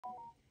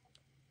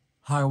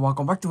Hi,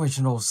 welcome back to my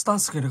channel,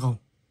 Start không?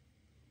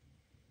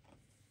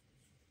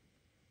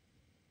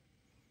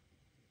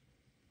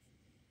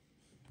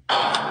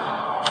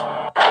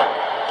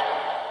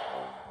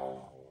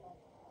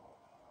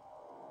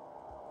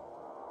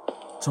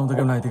 Trong tựa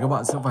game này thì các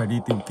bạn sẽ phải đi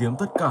tìm kiếm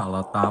tất cả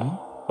là 8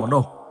 món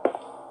đồ.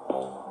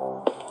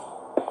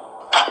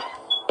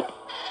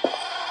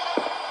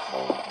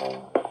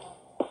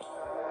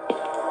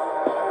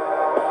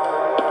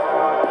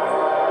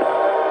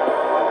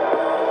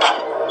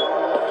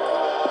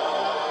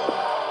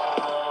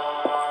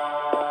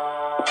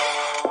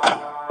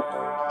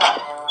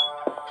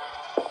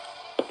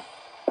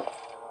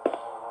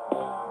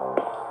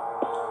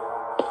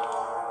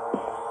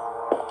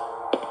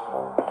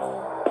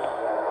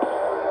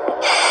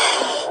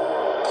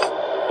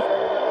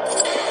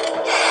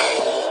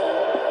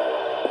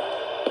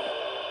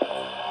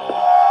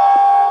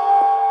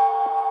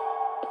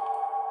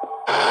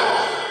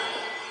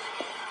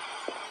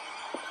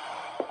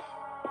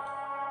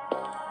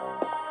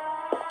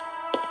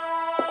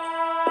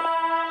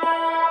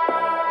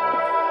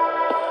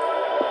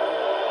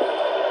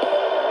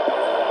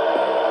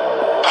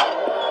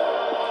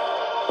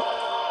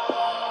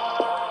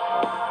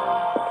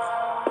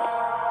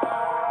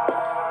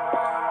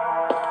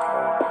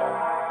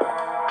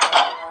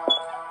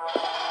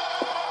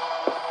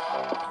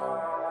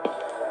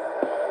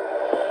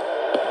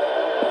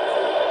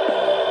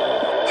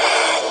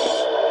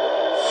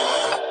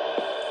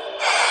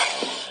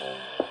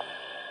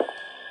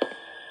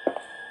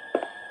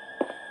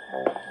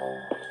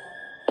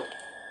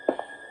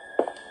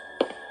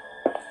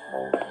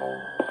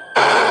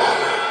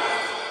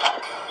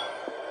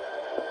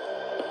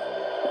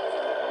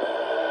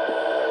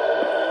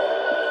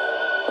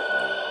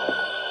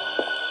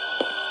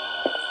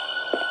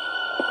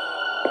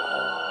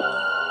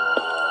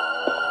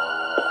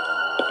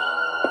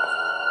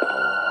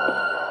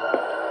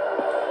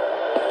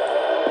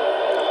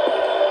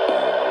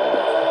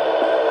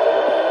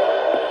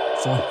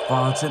 Rồi,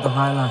 và trên tầng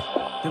 2 này,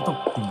 tiếp tục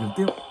tìm kiếm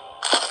tiếp.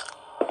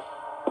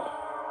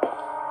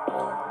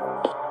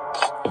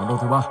 Món đồ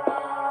thứ 3.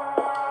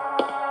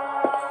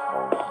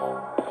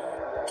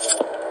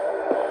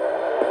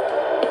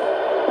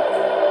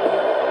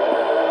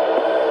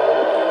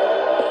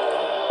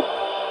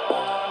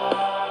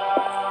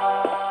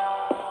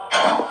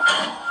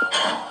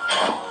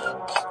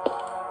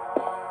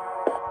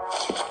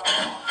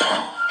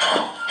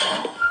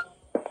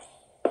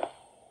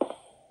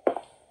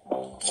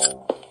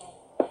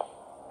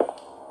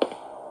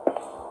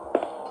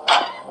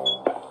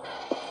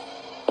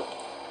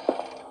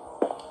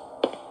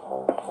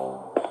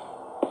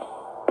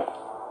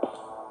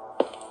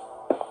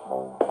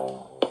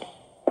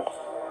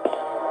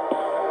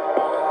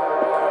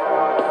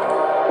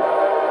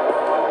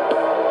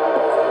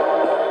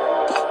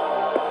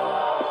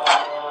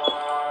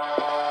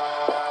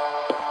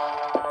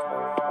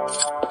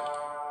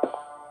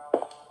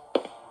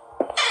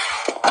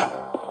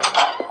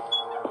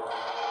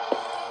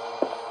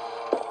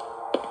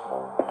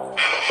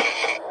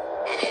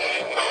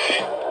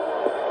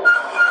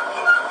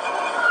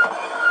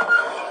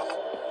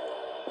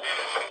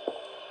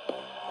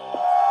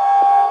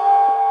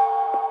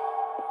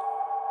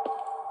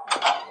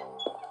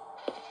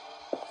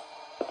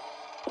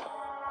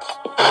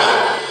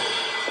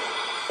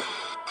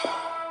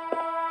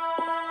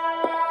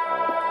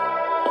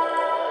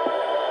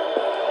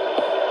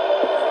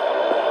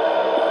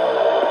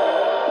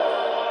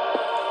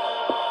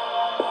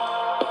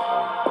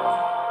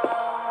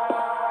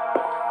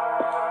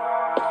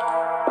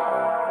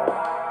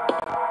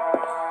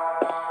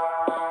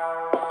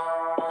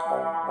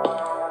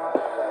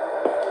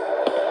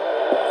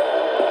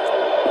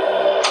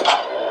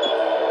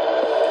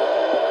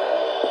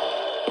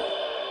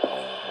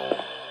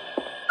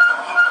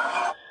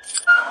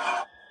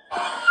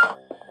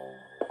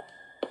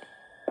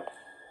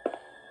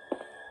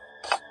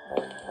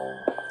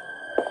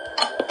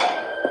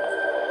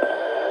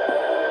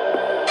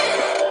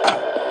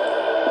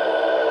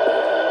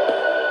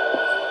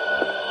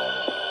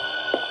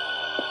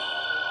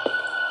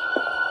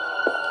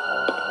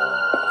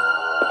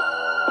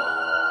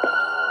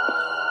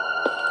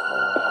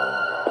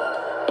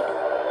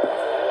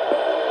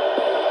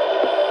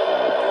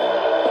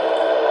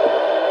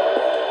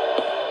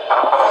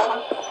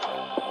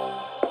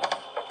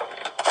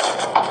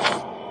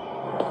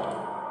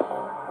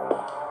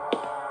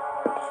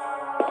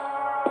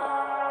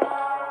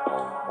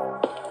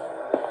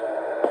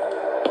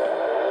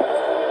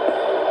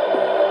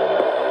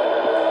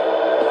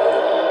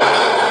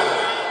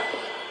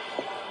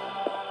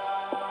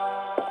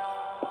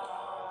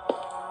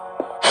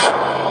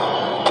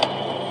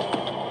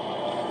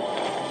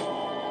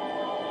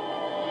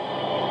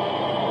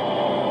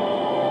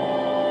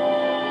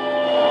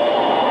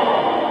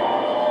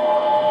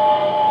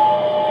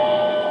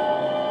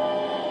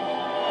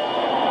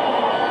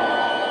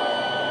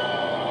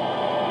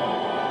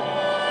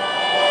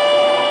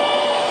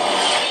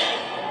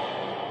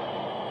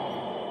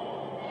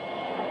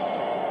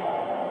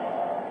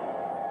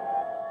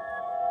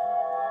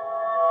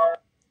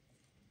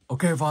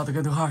 Ok, vào từ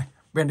game thứ hai,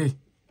 Bendy.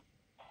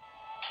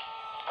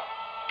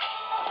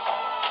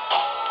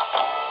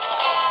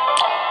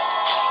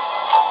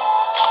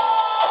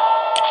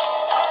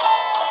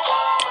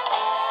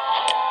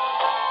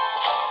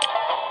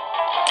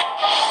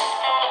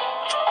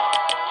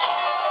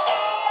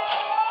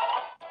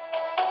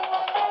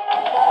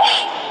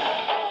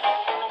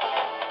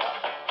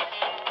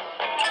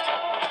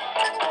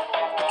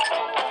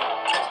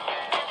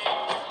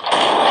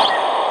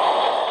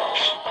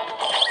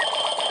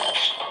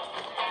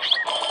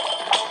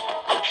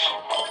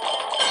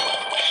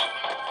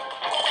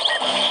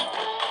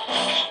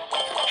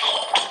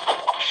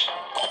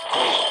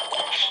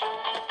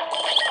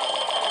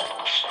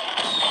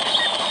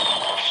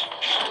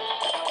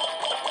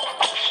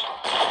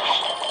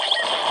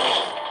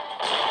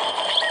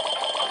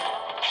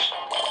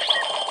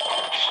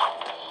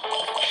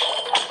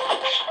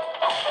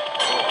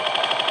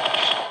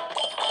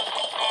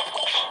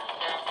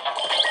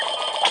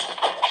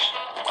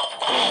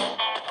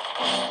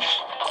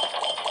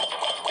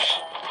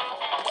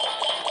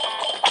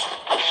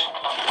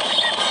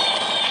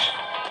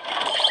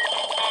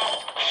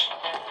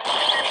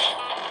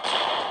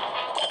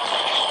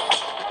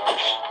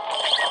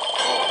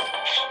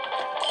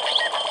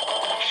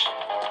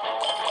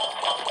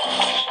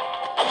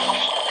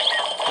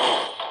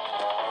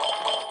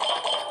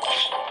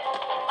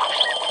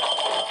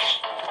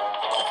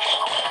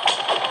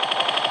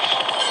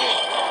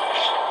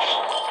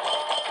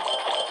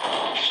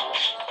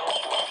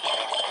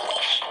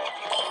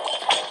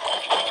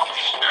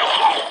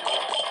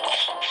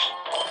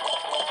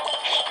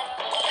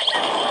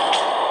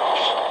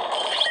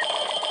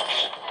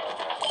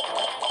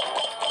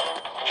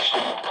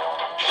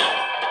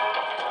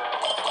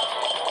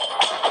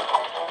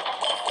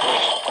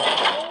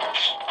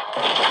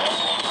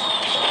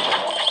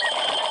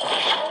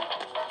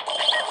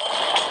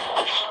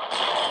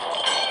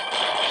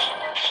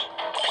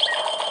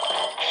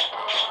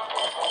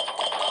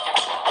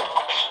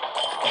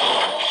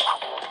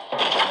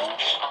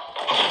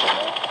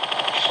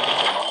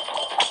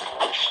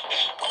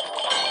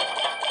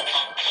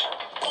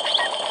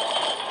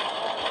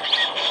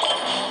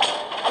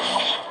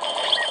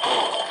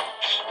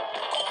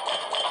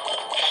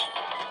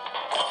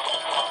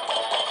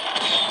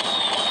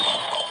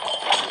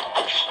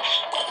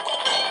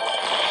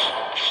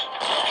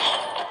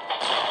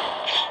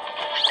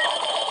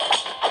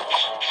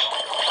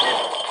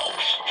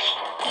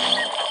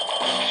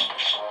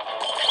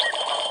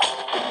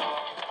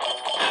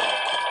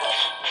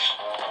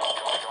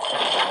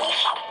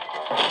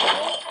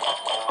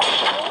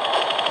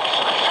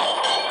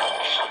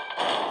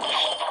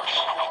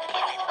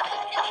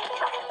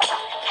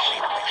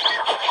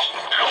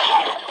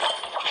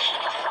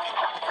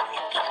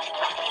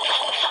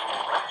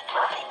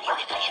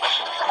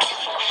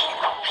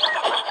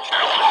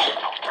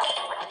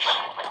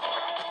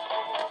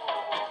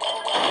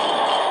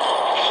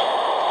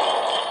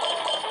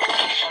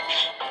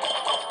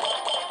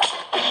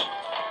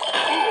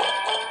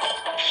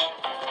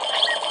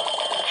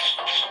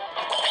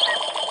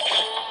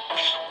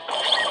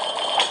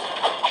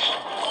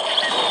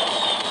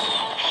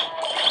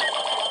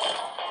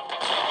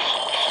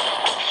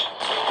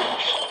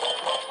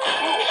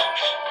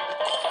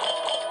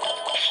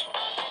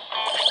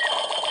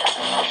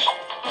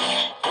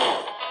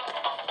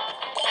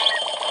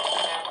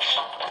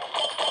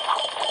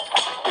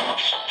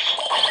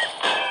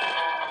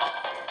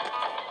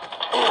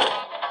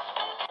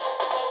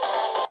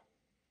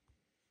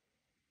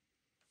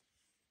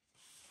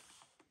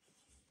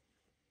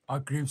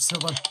 Backrooms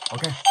 7,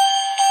 ok.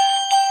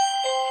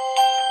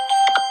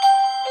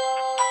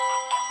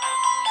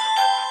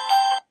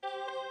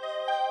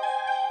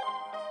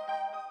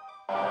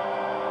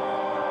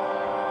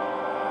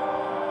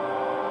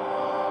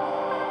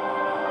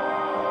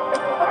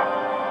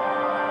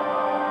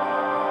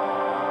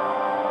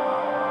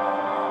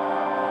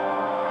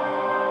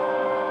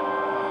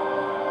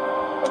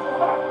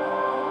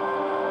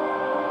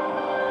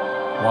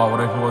 Wow, ở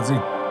đây không có gì.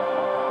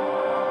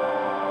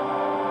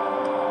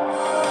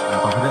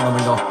 Tao phát hiện là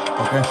mình rồi,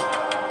 ok.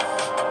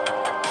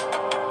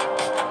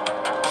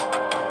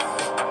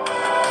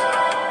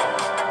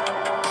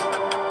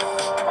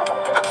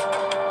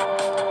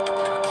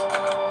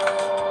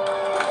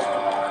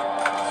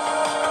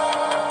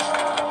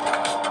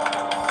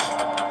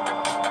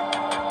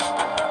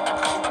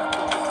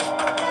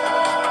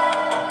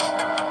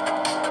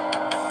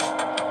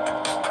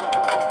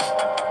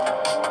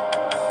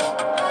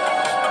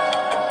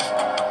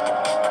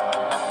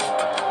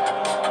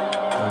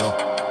 There you go.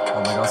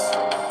 Oh my gosh.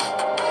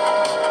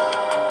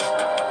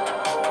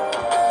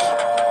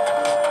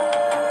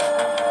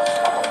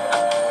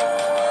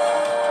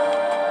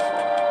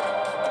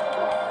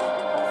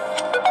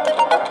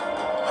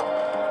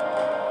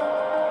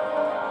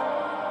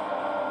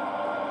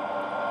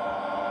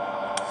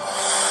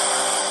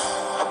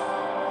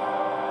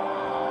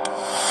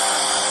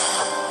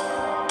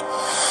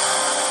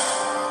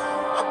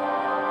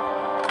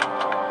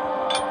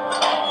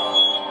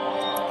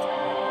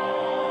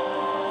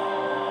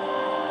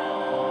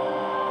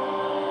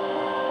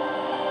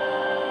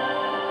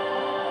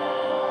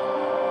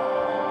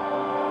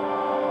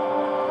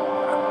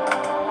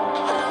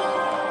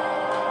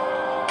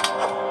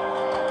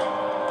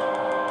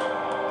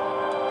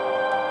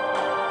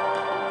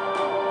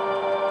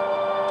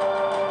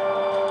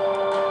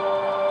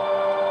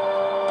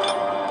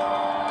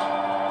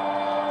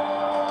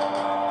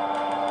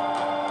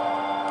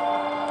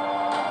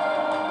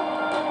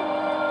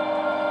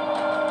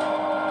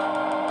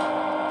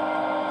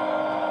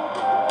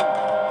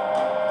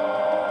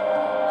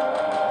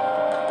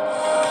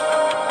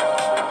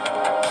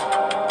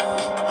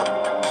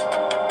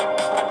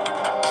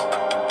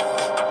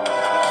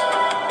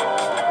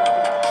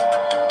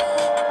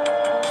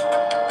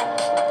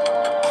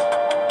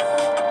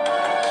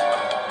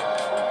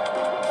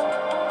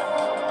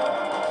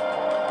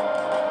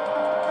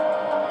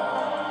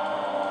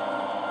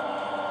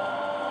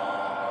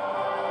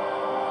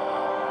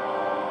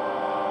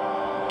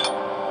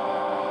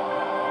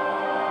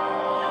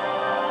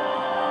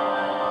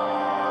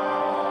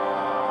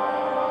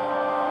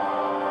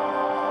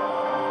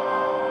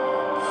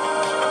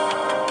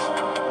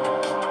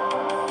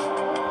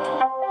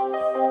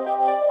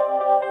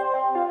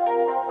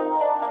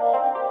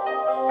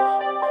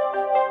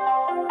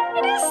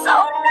 It is so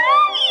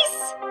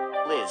nice!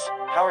 Liz,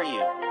 how are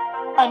you?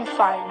 I'm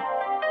fine.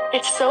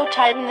 It's so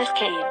tight in this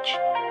cage.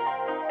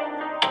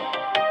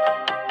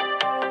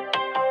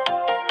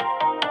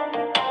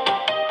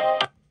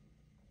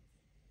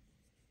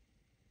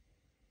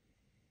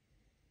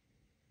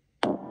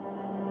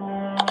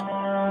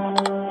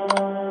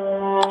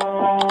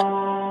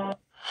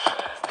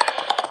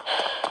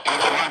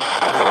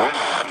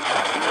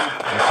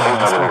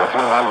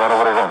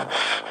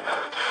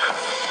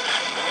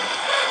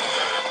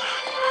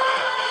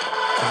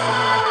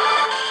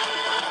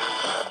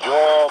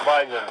 Joe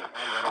Biden.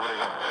 Oh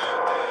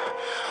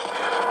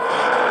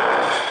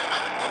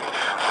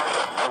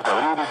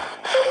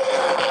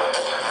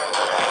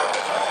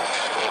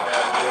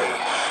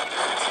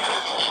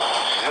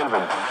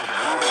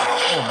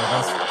my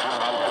gosh.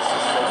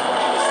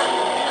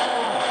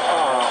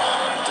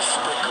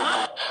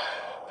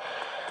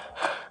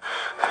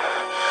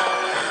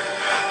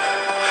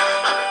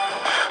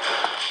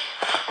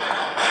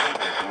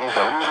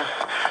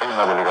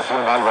 Una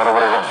delegación Álvaro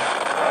Obregón.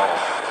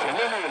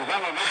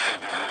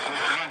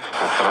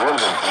 Oh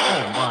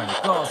my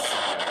gosh.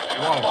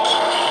 Wow.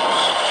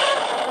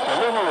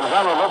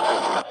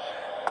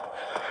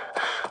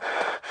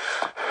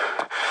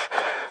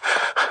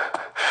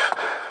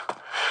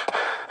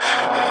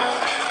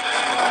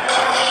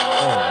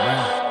 Oh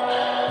man.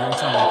 Nhưng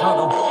chẳng có khác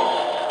đâu.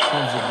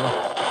 Không dùng đâu.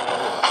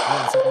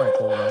 Nên sẽ phải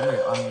cố gắng để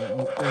ăn những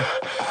mũi tên.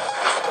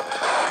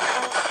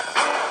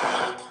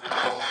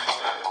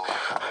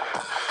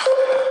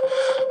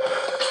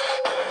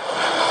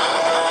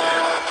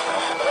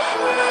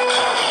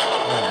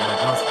 Oh my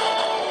gosh.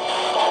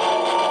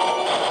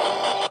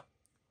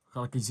 Khá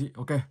là kinh dị.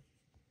 Ok.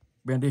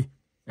 Bendy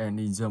and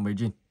Ninja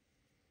Majin.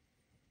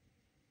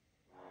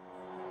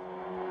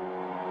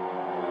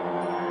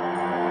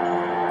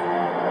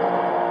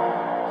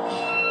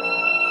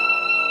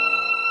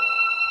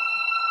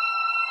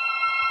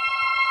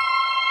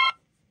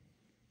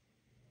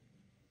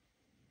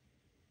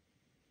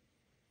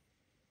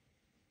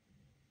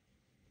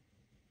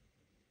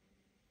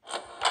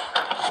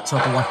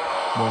 Chapter 1.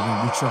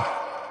 Moving Picture.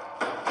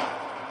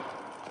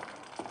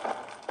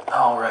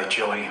 All right,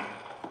 Joey.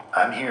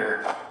 I'm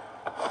here.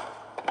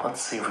 Let's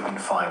see if we can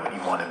find what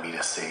you wanted me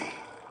to see.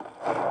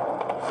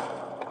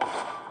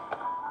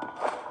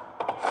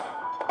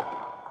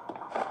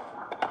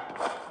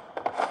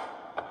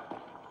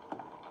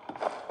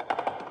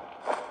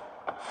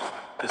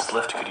 This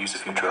lift could use a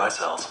few dry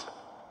cells.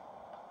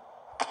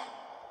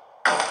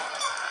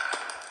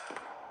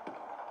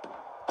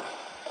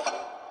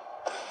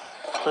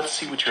 Let's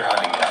see what you're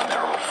hiding down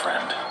there, old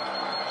friend.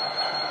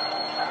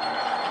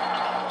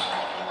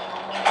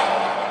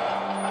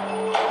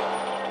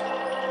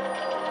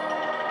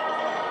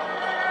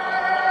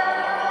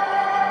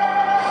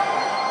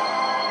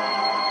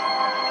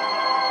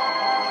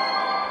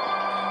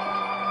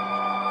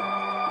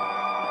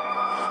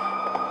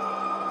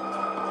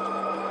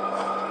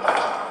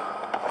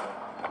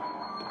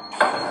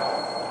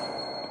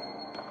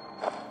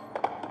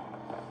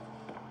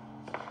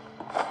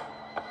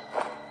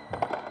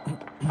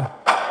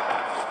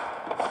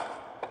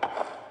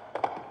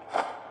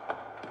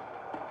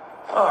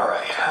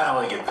 Alright, how do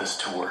I get this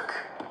to work?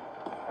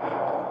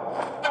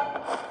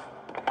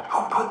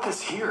 Who put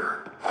this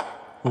here?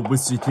 Who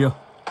was it here?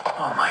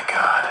 Oh my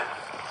god.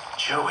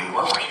 Joey,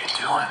 what were you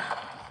doing?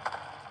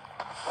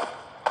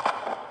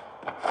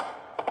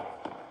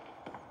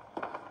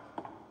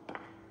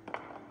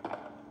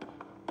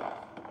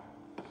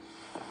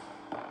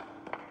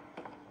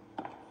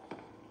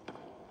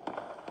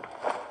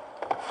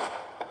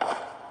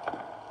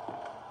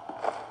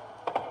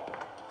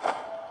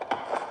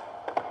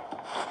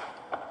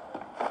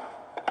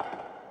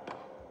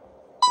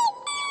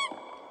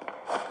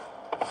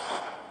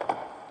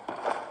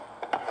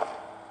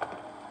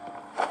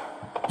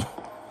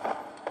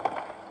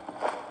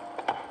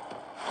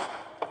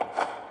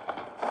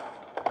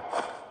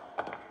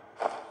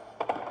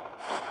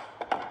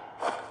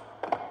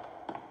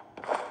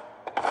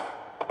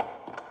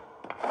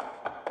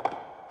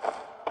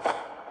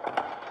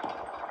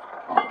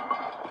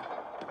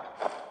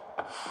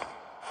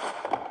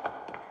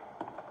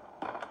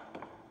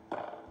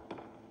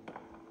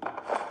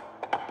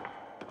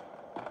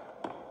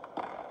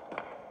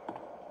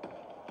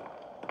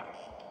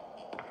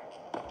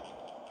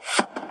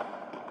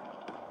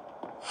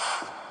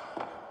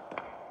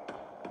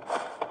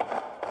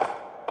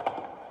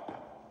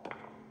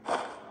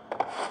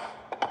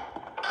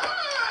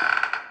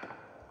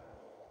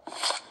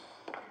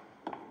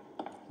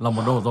 Là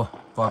một đồ rồi.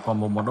 Và còn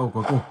một món đồ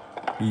cuối cùng.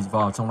 Đi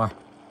vào trong này.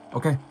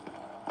 Ok.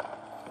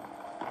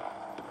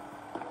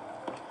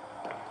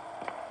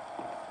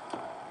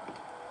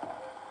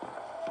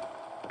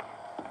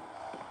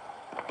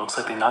 Looks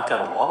like they knocked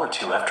out a wall or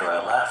two after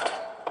I left.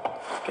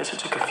 Guess it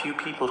took a few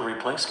people to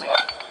replace me.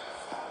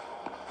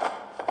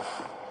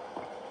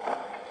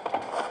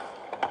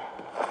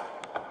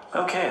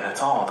 Okay,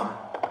 that's all of them.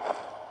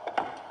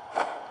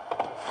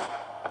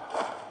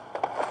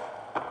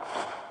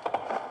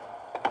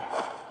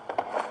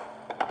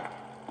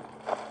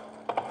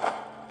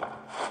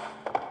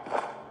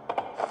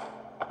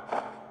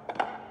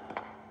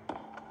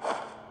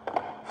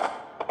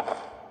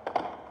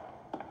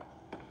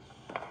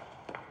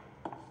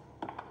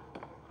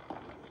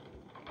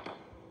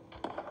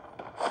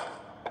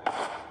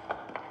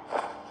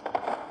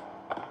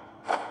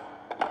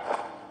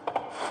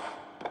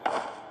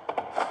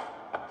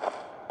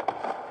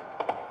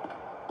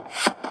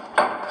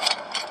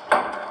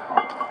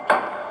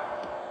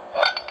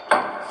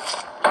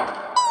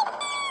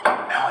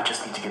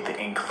 just need to get the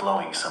ink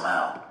flowing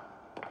somehow.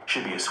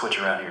 Should be a switch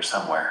around here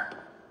somewhere.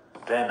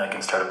 Then I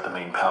can start up the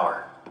main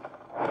power.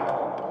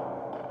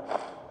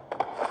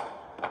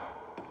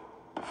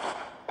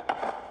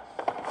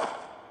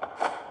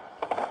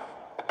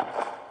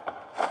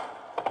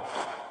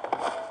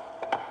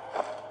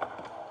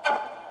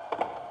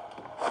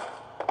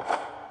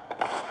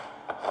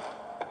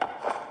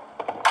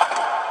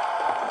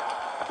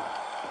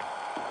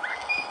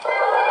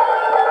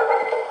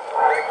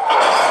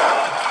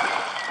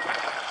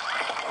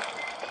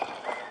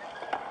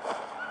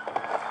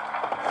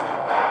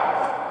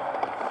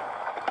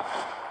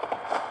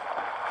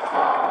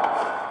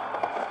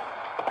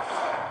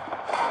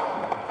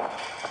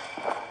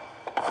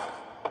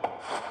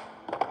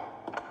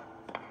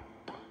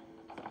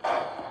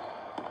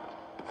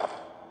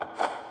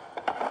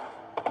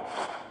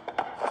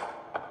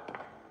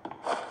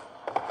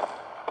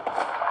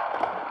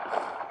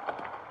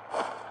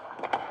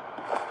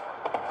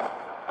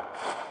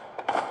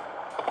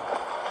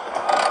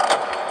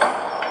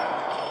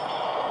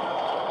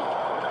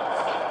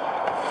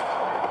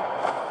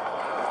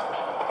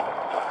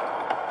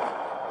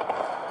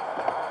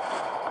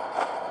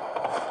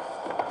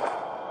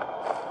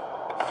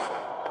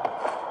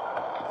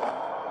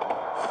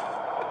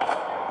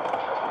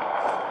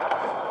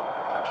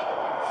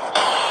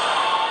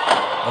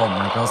 Oh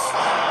my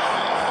gosh.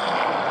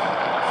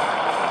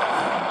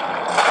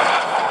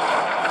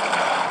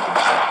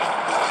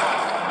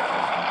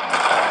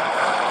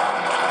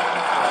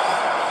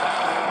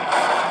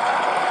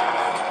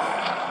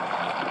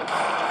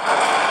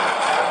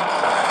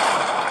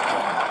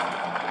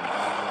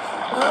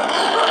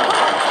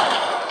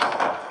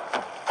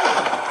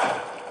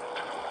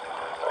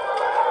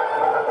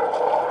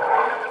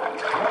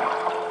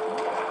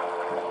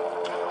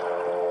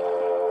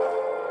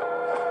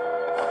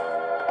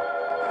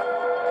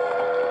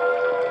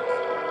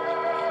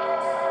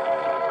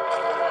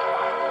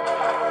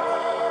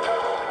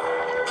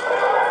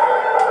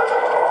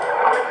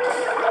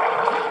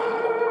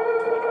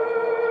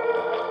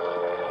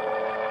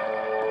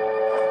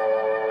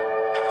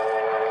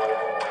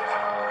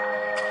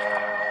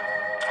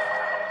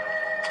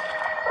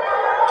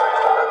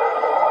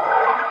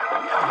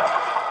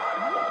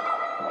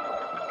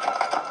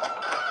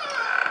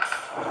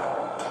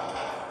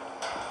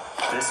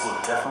 This will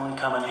definitely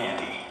come in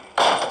handy.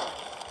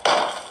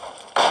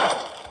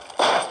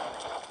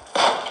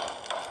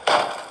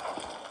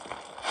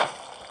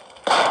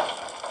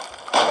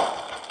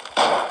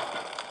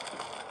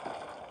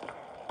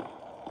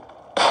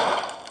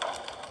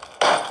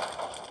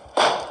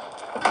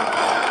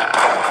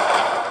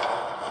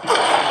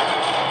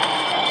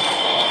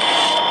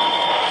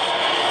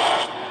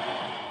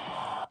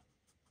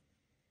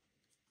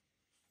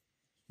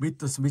 Beat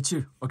the switch.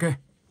 Okay.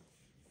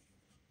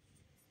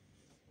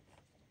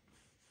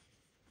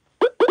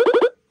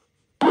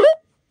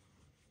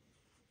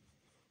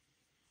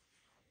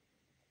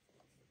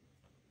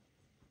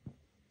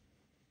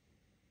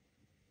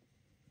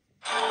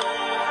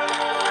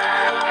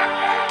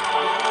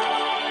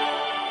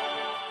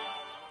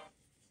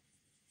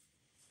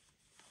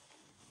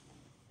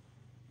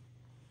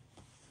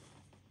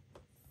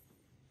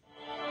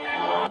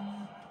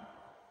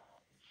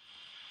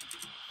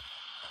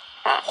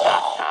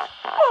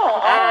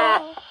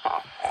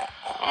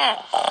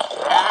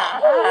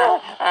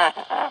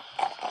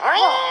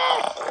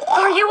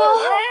 Are you all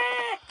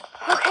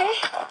okay?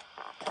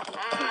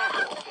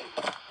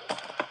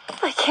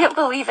 I can't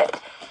believe it.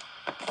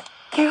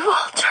 You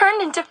all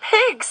turned into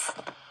pigs.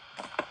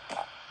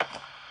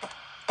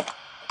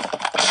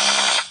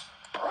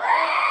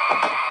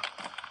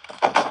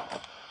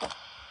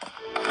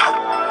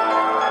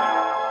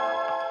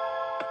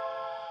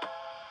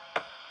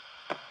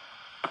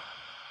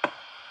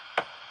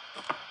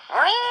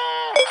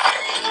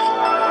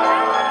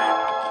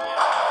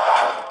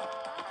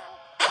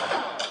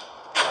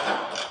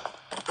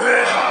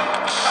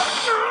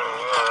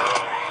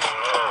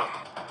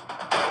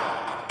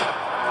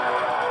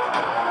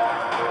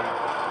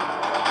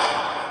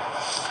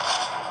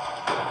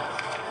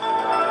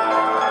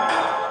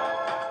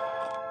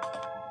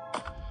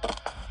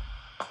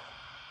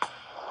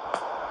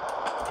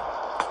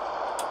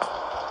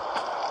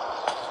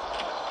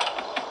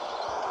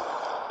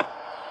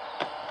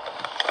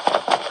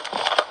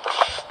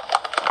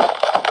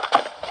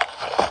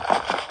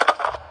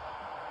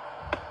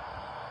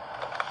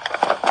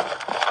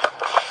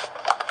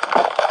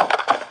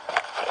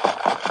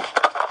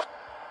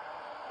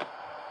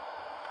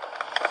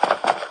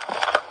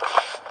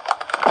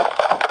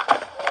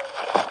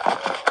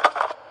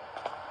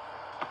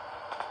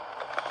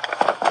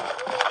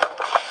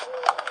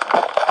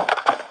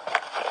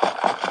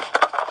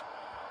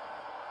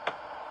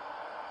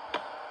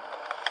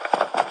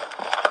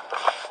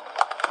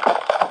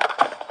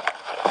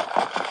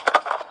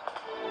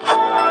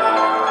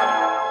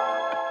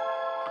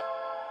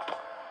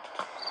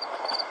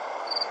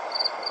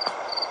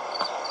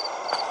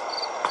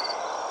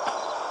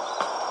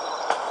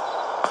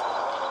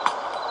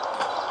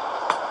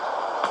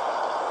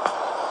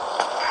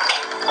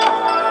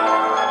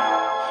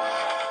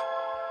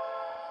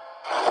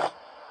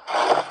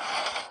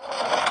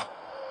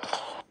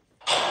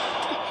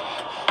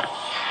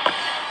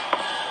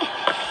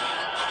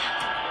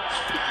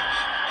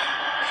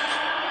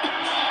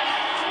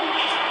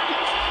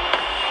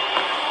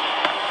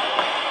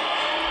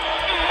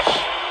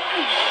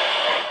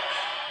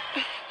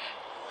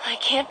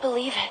 can't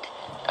believe it.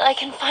 I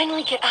can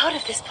finally get out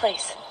of this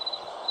place.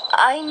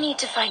 I need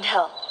to find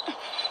help.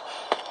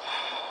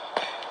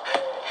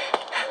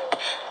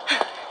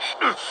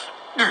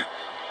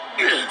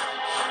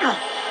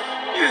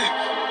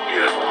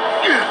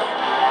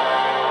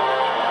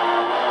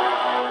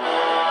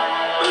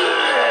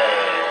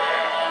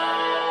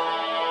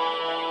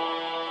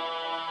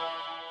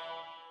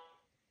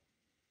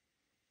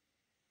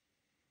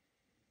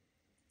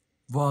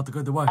 Và từ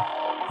kênh thứ 7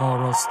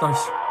 Horror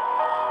Stage.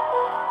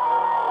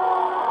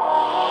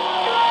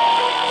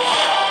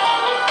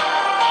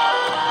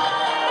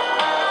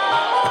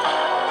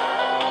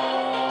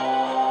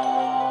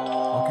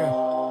 Okay,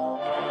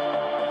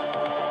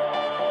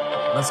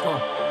 let's go.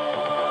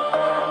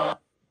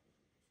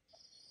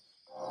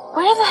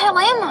 Where the hell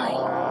am I?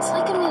 It's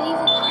like a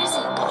medieval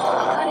prison. I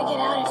gotta get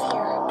out of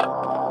here.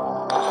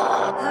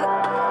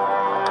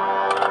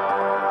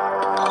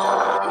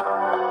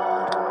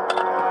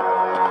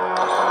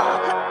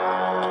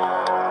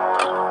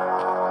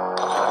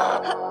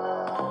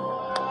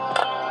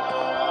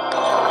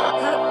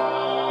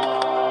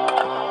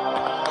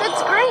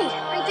 That's great.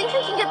 I think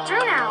I can get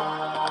through now.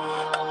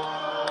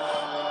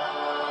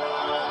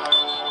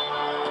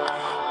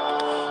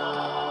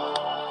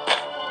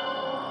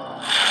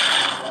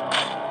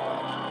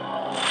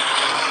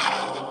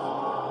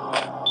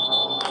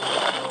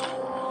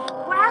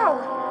 Wow,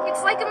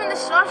 it's like I'm in the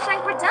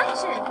Shawshank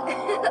Redemption.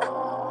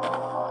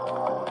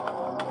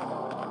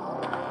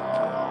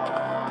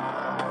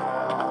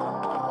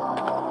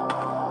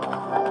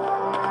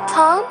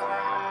 Tom?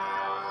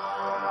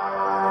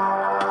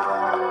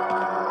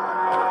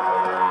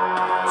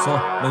 So,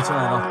 lên trên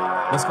này nào.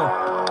 Let's go.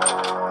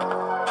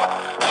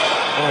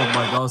 Oh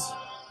my gosh.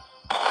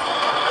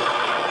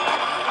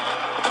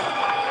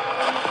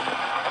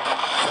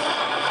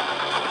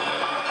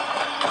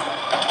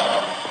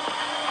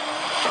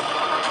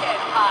 Get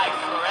high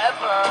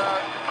forever.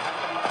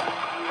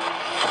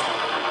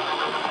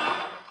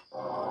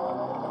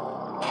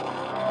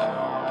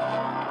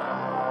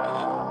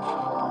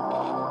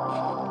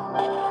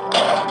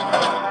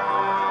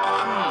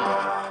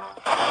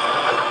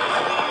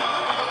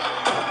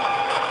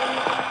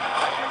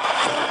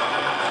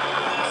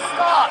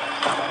 Stop.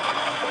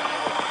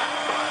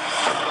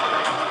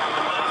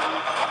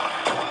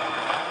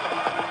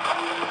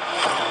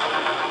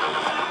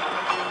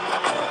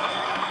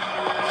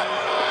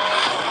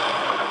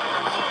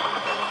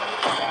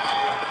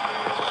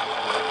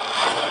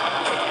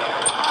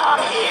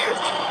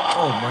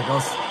 Oh my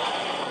gosh.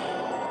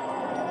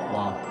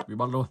 Wow, bị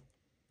bắt luôn.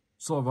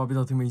 Rồi và bây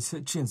giờ thì mình sẽ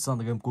chuyển sang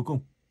game cuối cùng.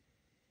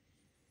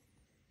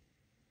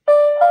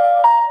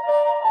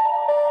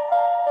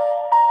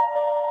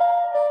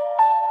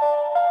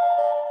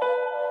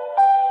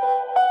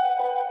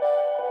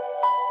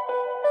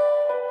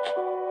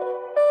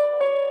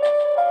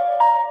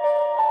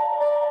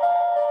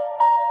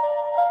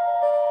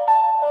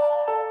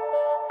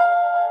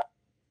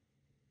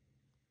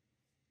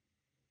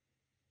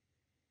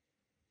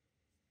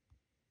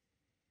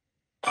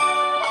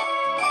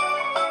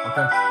 Ok.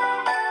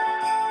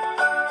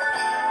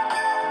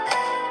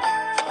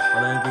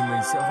 Ở đây thì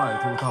mình sẽ phải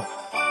thu thập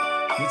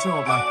những chiếc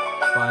hộp này.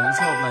 Và những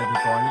chiếc hộp này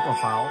thì có những quả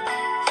pháo.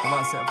 Các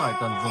bạn sẽ phải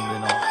cần dùng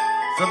đến nó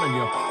rất là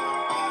nhiều.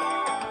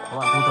 Các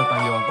bạn thu thập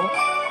càng nhiều càng tốt.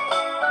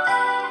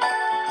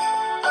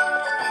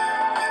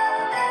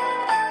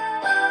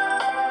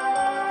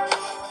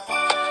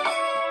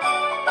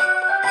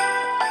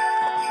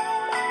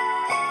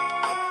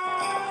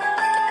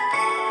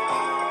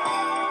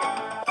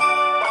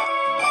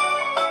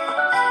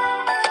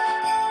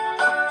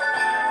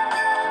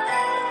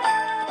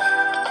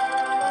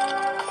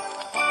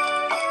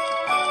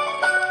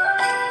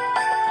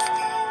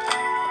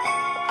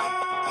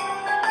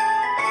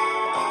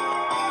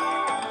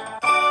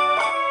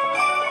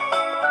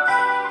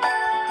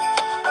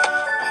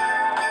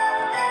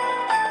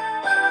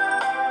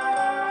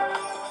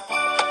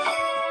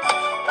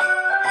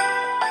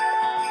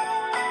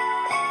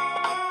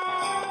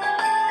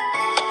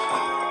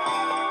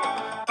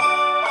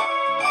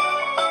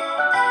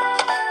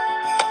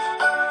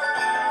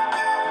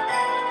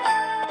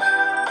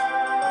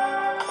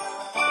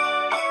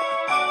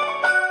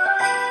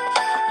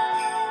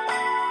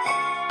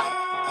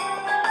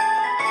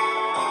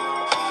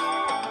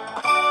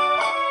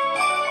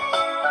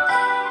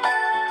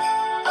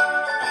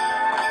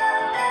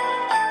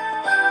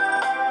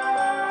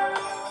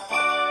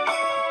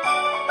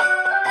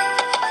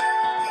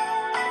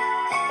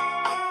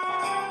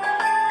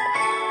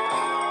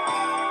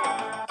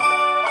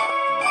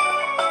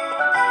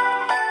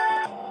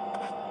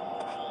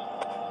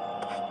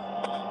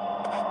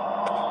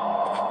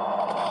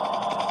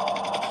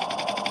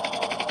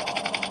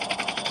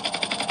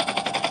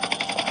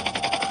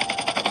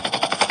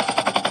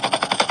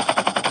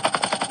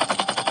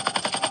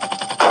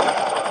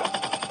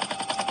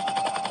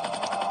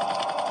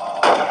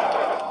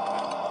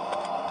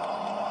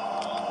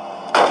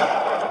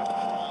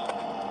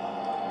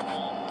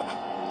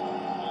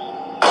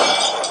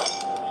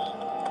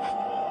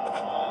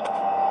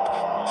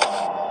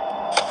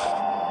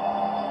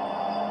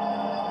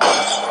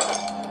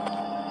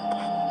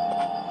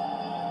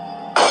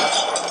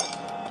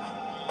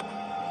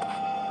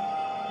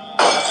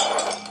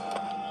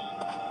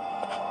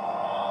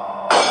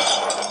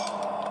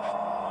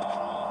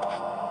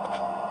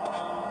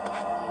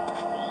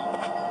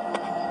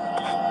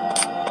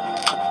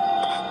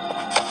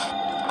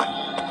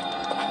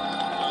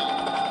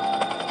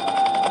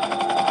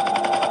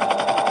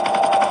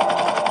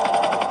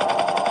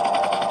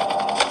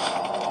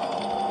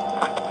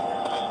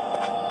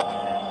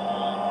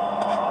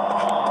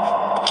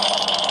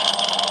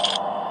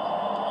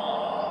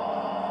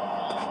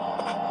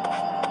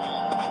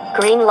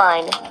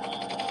 line.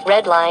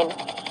 Red line.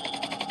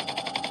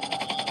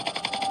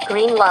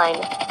 Green line.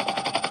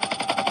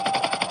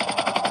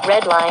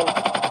 Red line.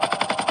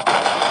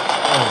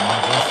 Oh my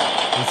gosh,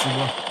 tôi xin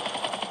luôn.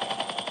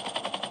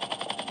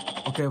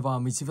 Ok, và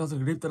mình xin phép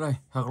dừng clip tới đây.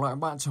 Hẹn gặp lại các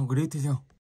bạn trong clip tiếp theo.